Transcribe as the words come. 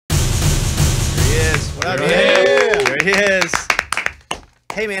he is. What up, man? There he is.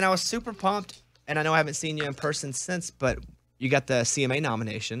 Hey, man, I was super pumped, and I know I haven't seen you in person since, but you got the CMA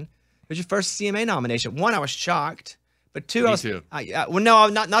nomination. It was your first CMA nomination. One, I was shocked, but two, Me too. Well, no,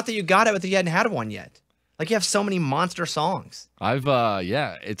 not that you got it, but that you hadn't had one yet. Like, you have so many monster songs.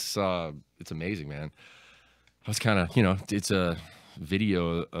 Yeah, it's amazing, man. I was kind of, it's a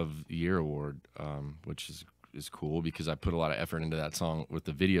Video of the Year award, which is cool because I put a lot of effort into that song. With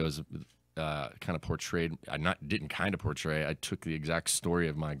the videos, kind of portrayed. I took the exact story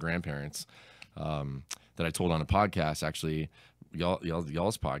of my grandparents that I told on a podcast, actually,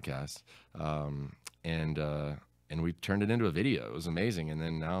 y'all's podcast, and we turned it into a video. It was amazing, and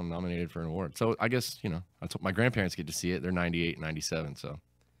then now I'm nominated for an award. So I guess my grandparents get to see it. They're 98 and 97, so.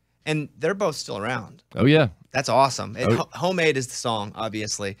 And they're both still around. Oh yeah, that's awesome. Homemade is the song,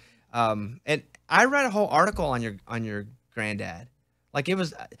 obviously. And I read a whole article on your granddad. Like, it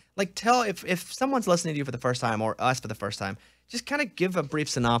was like, tell if someone's listening to you for the first time or us for the first time, just kind of give a brief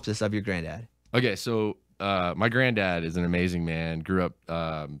synopsis of your granddad. Okay, so my granddad is an amazing man. Grew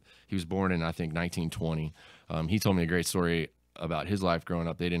up. He was born in, I think, 1920. He told me a great story about his life growing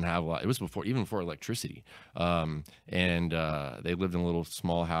up. They didn't have a lot. It was even before electricity. And they lived in a little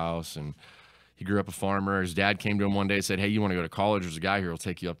small house, and he grew up a farmer. His dad came to him one day and said, "Hey, you want to go to college? There's a guy here who'll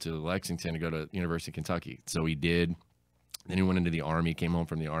take you up to Lexington to go to University of Kentucky." So he did. Then he went into the Army, came home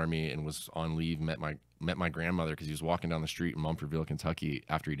from the Army, and was on leave, met my grandmother because he was walking down the street in Mumfordville, Kentucky,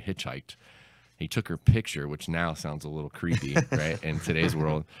 after he'd hitchhiked. He took her picture, which now sounds a little creepy, right, in today's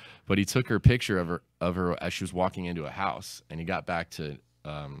world. But he took her picture of her as she was walking into a house, and he got back to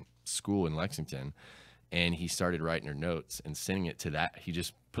school in Lexington, and he started writing her notes and sending it to that. He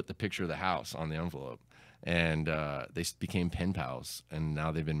just put the picture of the house on the envelope, and they became pen pals, and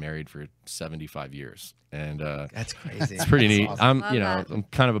now they've been married for 75 years. And that's crazy. It's pretty neat. Awesome. I'm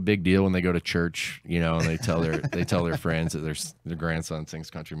kind of a big deal when they go to church, and they tell their friends that their grandson sings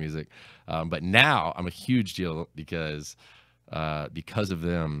country music. But now I'm a huge deal because of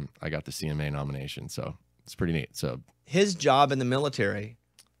them, I got the CMA nomination. So it's pretty neat. So his job in the military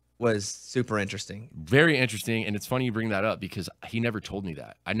was super interesting. Very interesting. And it's funny you bring that up because he never told me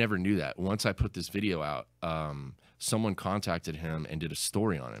that. I never knew that. Once I put this video out, someone contacted him and did a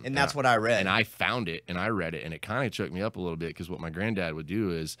story on him. And that's what I read. And I found it and I read it, and it kind of shook me up a little bit because what my granddad would do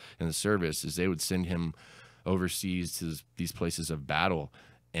is in the service is they would send him overseas to these places of battle,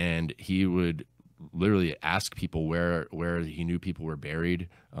 and he would literally ask people where he knew people were buried.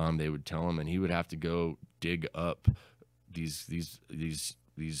 They would tell him, and he would have to go dig up these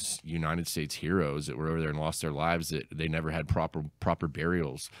United States heroes that were over there and lost their lives, that they never had proper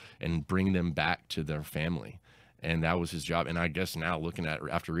burials, and bring them back to their family. And that was his job. And I guess now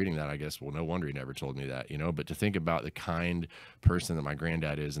after reading that, I guess, well, no wonder he never told me that, but to think about the kind person that my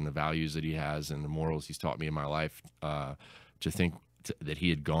granddad is and the values that he has and the morals he's taught me in my life, to think that he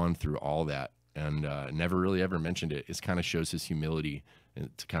had gone through all that and never really ever mentioned it, kind of shows his humility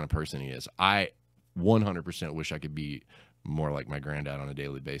and the kind of person he is. I 100% wish I could be more like my granddad on a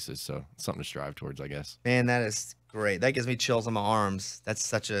daily basis. So something to strive towards, I guess. Man, that is great. That gives me chills on my arms. That's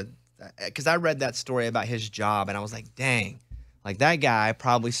because I read that story about his job, and I was like, dang, like that guy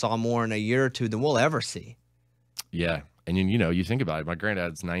probably saw more in a year or two than we'll ever see. Yeah. And you think about it, my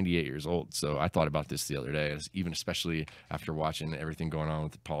granddad's 98 years old. So I thought about this the other day, especially after watching everything going on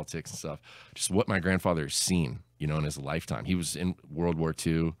with the politics and stuff, just what my grandfather has seen, in his lifetime. He was in World War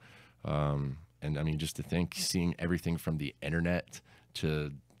II. And I mean, just to think, seeing everything from the internet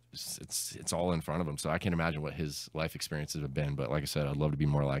to it's all in front of him. So I can't imagine what his life experiences have been. But like I said, I'd love to be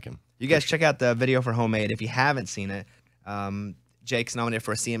more like him. You guys check out the video for Homemade if you haven't seen it. Jake's nominated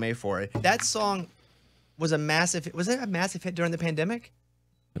for a CMA for it. That song was it a massive hit during the pandemic?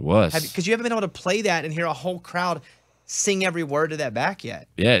 It was. Because you haven't been able to play that and hear a whole crowd sing every word to that back yet.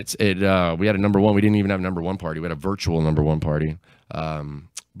 Yeah, we had a #1. We didn't even have a #1 party. We had a virtual #1 party.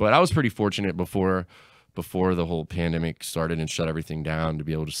 But I was pretty fortunate before the whole pandemic started and shut everything down to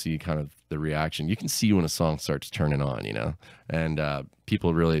be able to see kind of the reaction. You can see when a song starts turning on, and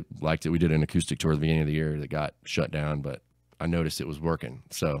people really liked it. We did an acoustic tour at the beginning of the year that got shut down, but I noticed it was working.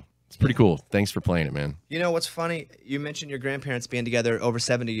 So it's pretty cool. Thanks for playing it, man. You know what's funny? You mentioned your grandparents being together over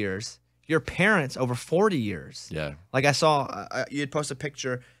 70 years. Your parents over 40 years. Yeah. Like I saw, you had posted a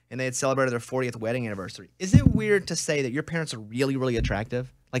picture and they had celebrated their 40th wedding anniversary. Is it weird to say that your parents are really, really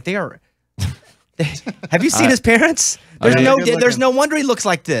attractive? Like they are. Have you seen his parents? There's no wonder he looks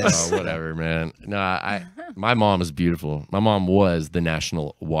like this. Oh, whatever, man. No, my mom is beautiful. My mom was the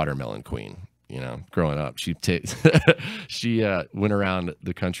national watermelon queen. Growing up, she went around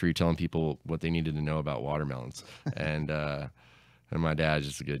the country telling people what they needed to know about watermelons, and And my dad's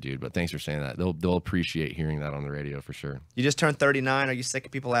just a good dude. But thanks for saying that. They'll appreciate hearing that on the radio for sure. You just turned 39. Are you sick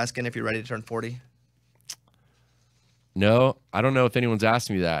of people asking if you're ready to turn 40? No, I don't know if anyone's asked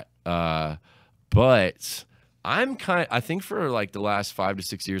me that. But I think for like the last 5 to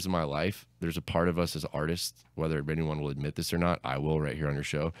 6 years of my life, there's a part of us as artists, whether anyone will admit this or not, I will right here on your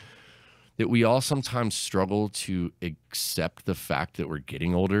show, that we all sometimes struggle to accept the fact that we're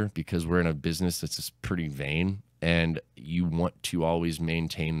getting older because we're in a business that's just pretty vain, and you want to always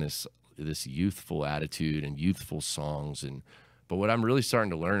maintain this youthful attitude and youthful songs. But what I'm really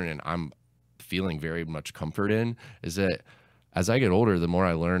starting to learn, and I'm feeling very much comfort in, is that as I get older, the more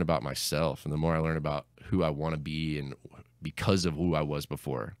I learn about myself and the more I learn about who I want to be and because of who I was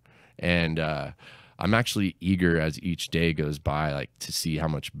before. And I'm actually eager as each day goes by, like, to see how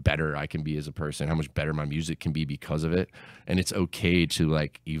much better I can be as a person, how much better my music can be because of it. And it's okay to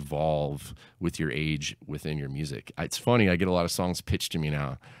like evolve with your age within your music. It's funny, I get a lot of songs pitched to me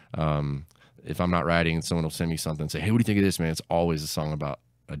now. If I'm not writing, someone will send me something and say, hey, what do you think of this, man? It's always a song about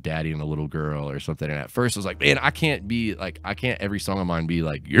a daddy and a little girl or something. And at first I was like, man, I can't every song of mine be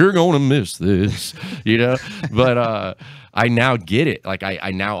like, you're gonna miss this, you know. But I now get it. Like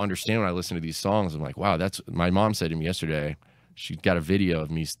I now understand when I listen to these songs. I'm like, wow, that's, my mom said to me yesterday, she got a video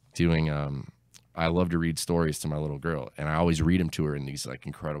of me doing I love to read stories to my little girl, and I always read them to her in these like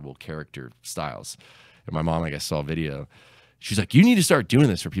incredible character styles. And my mom, I guess, saw a video. She's like, you need to start doing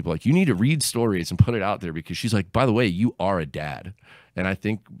this for people. Like, you need to read stories and put it out there, because she's like, by the way, you are a dad. And I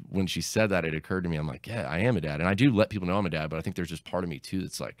think when she said that, it occurred to me, I'm like, yeah, I am a dad. And I do let people know I'm a dad, but I think there's just part of me too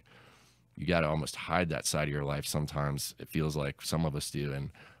that's like, you got to almost hide that side of your life sometimes. It feels like some of us do. And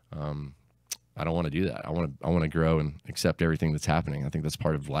I don't want to do that. I want to grow and accept everything that's happening. I think that's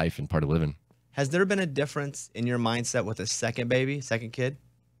part of life and part of living. Has there been a difference in your mindset with a second kid?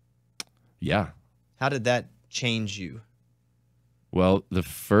 Yeah. How did that change you? Well,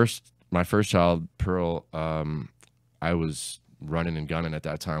 my first child, Pearl, I was running and gunning at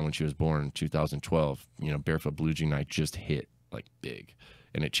that time when she was born in 2012. You know, Barefoot Blue Jean Night just hit like big,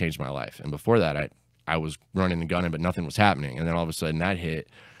 and it changed my life. And before that, I was running and gunning, but nothing was happening. And then all of a sudden that hit,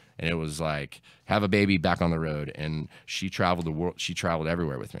 and it was like, have a baby, back on the road. And she traveled the world. She traveled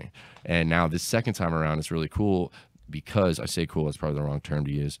everywhere with me. And now this second time around, it's really cool, because I say cool, it's probably the wrong term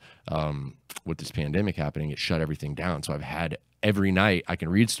to use. With this pandemic happening, it shut everything down. So I've had every night I can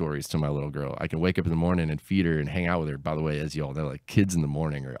read stories to my little girl. I can wake up in the morning and feed her and hang out with her. By the way, as you all know, like, kids in the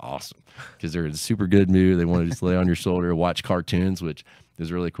morning are awesome because they're in a super good mood. They want to just lay on your shoulder, watch cartoons, which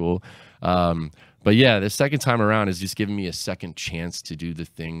is really cool. But yeah, the second time around is just giving me a second chance to do the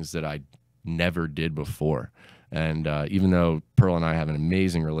things that I never did before. And even though Pearl and I have an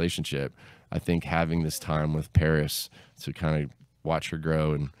amazing relationship, I think having this time with Paris to kind of watch her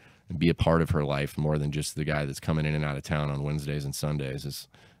grow and be a part of her life more than just the guy that's coming in and out of town on Wednesdays and Sundays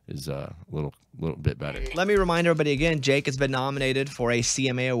is a little bit better. Let me remind everybody again, Jake has been nominated for a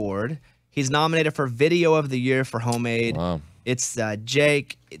CMA award. He's nominated for Video of the Year for Homemade. Wow. It's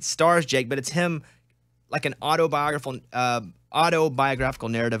Jake. It stars Jake, but it's him, like an autobiographical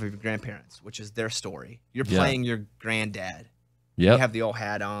narrative of your grandparents, which is their story. You're playing your granddad. Yeah, you have the old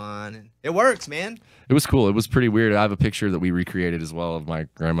hat on, and it works, man. It was cool. It was pretty weird. I have a picture that we recreated as well of my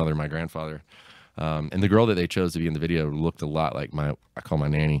grandmother and my grandfather. And the girl that they chose to be in the video looked a lot like I call my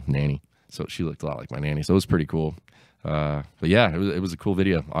nanny. So she looked a lot like my nanny. So it was pretty cool. But yeah, it was a cool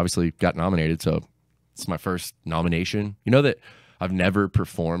video. Obviously got nominated. So it's my first nomination. You know that I've never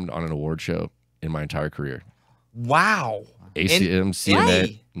performed on an award show in my entire career. Wow. ACM,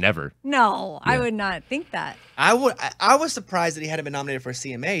 CMA, never. No, yeah. I would not think that. I was surprised that he hadn't been nominated for a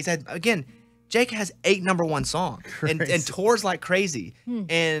CMA. He said, again, Jake has 8 #1 songs and tours like crazy.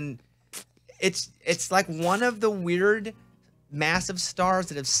 And it's like one of the weird, massive stars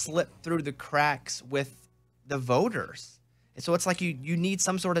that have slipped through the cracks with the voters. And so it's like you need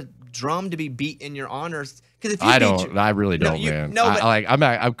some sort of drum to be beat in your honors. Because if you I really don't, man. No, but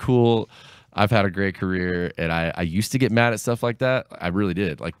I'm cool. I've had a great career, and I used to get mad at stuff like that. I really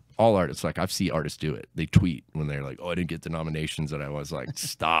did. Like all artists, like I've seen artists do it. They tweet when they're like, "Oh, I didn't get the nominations," and I was like,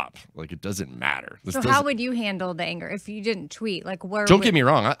 "Stop! Like it doesn't matter." So how would you handle the anger if you didn't tweet? Like where? Don't get me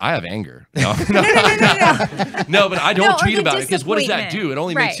wrong. I have anger. No, no, but I don't tweet about it because what does that do? It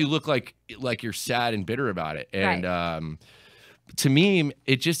only makes you look like you're sad and bitter about it. And to me,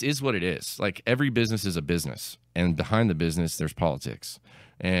 it just is what it is. Like every business is a business, and behind the business, there's politics.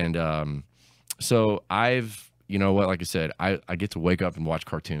 And so you know what, like I said, I get to wake up and watch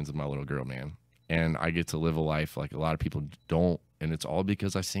cartoons with my little girl, man. And I get to live a life like a lot of people don't. And it's all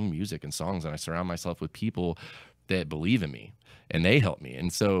because I sing music and songs, and I surround myself with people that believe in me and they help me.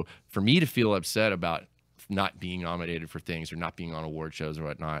 And so for me to feel upset about not being nominated for things or not being on award shows or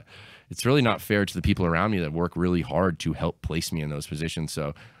whatnot. It's really not fair to the people around me that work really hard to help place me in those positions.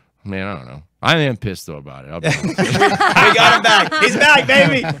 So, man, I don't know. I am pissed though about it. I'll be honest. We got him back. He's back,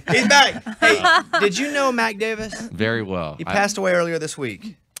 baby. He's back. Hey, did you know Mac Davis? Very well. He passed away earlier this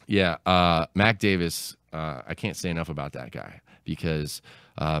week. Yeah, Mac Davis. I can't say enough about that guy because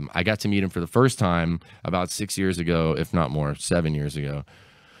I got to meet him for the first time about 6 years ago, if not more, 7 years ago.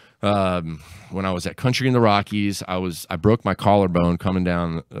 When I was at Country in the Rockies, I broke my collarbone coming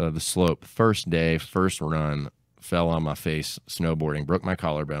down the slope. First day, first run, fell on my face snowboarding, broke my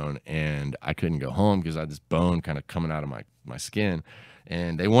collarbone, and I couldn't go home because I had this bone kind of coming out of my skin.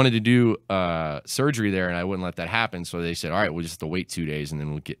 And they wanted to do surgery there, and I wouldn't let that happen. So they said, all right, we'll just have to wait 2 days, and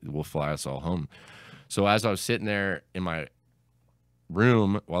then we'll fly us all home. So as I was sitting there in my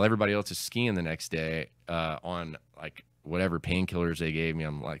room while everybody else is skiing the next day on like whatever painkillers they gave me,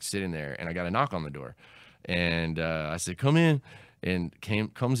 I'm like sitting there, and I got a knock on the door, and I said, come in, and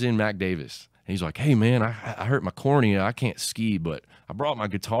comes in Mac Davis. And he's like, hey man, I hurt my cornea, I can't ski, but I brought my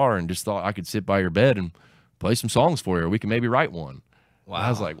guitar and just thought I could sit by your bed and play some songs for you, or we can maybe write one. Wow. I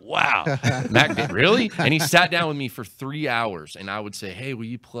was like, wow. Mac did, really? And he sat down with me for 3 hours, and I would say, hey, will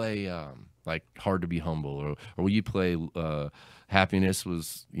you play like Hard to Be Humble, or will you play Happiness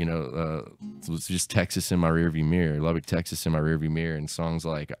was, was just Texas in my rearview mirror, Lubbock, Texas in my rearview mirror, and songs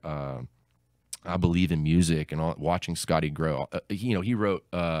like I Believe in Music and all, watching Scotty grow. He wrote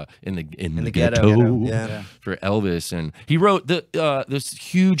in the ghetto yeah. for Elvis, and he wrote this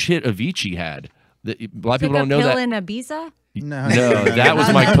huge hit Avicii had. That a lot of people don't know Pill that. in Ibiza? No, that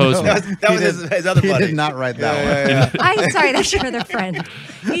was Mike Postman. That was his other buddy. He did not write that one. I'm sorry, that's your other friend.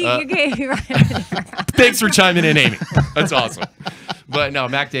 You gave me right. Thanks for chiming in, Amy. That's awesome. But no,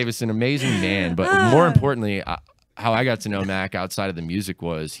 Mac Davis, an amazing man. But more importantly, how I got to know Mac outside of the music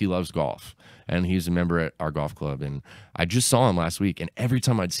was he loves golf. And he's a member at our golf club. And I just saw him last week. And every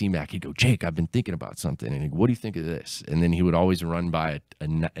time I'd see Mac, he'd go, Jake, I've been thinking about something. And he'd go, what do you think of this? And then he would always run by a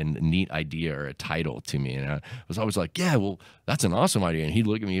neat idea or a title to me. And I was always like, yeah, well, that's an awesome idea. And he'd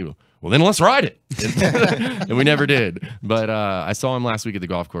look at me, well, then let's ride it. And we never did. But I saw him last week at the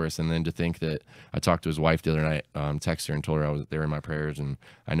golf course. And then to think that I talked to his wife the other night, texted her and told her I was there in my prayers. And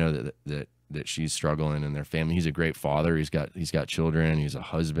I know that she's struggling in their family. He's a great father. He's got children. He's a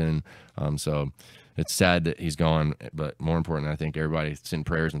husband. So it's sad that he's gone. But more important, I think everybody send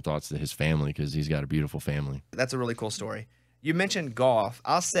prayers and thoughts to his family because he's got a beautiful family. That's a really cool story. You mentioned golf.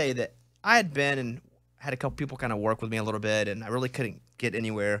 I'll say that I had been and had a couple people kind of work with me a little bit, and I really couldn't get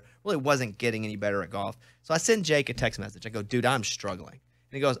anywhere. Really wasn't getting any better at golf. So I send Jake a text message. I go, dude, I'm struggling.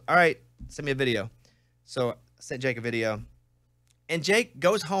 And he goes, all right, send me a video. So I sent Jake a video. And Jake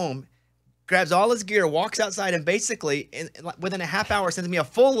goes home, grabs all his gear, walks outside, and basically within a half hour sends me a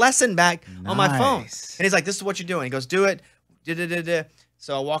full lesson back on my phone. And he's like, this is what you're doing. He goes, do it.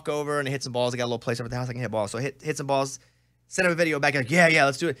 So I walk over and I hit some balls. I got a little place over at the house I can hit balls. So I hit some balls, send him a video back. Like, yeah,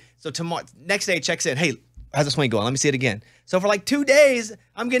 let's do it. So tomorrow, next day, he checks in. Hey, how's the swing going? Let me see it again. So for like 2 days,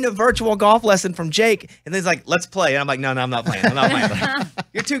 I'm getting a virtual golf lesson from Jake. And then he's like, let's play. And I'm like, no, I'm not playing. I'm not playing.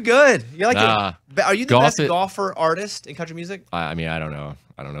 You're too good. You're like, are you the best golfer artist in country music? I mean, I don't know.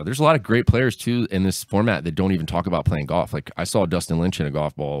 There's a lot of great players too in this format that don't even talk about playing golf. Like I saw Dustin Lynch hit a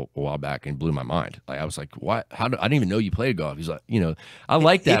golf ball a while back and blew my mind. Like I was like, what? I didn't even know you played golf. He's like, I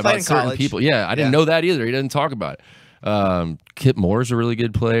like that about certain people. Yeah, I didn't know that either. He doesn't talk about it. Kip Moore's a really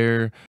good player.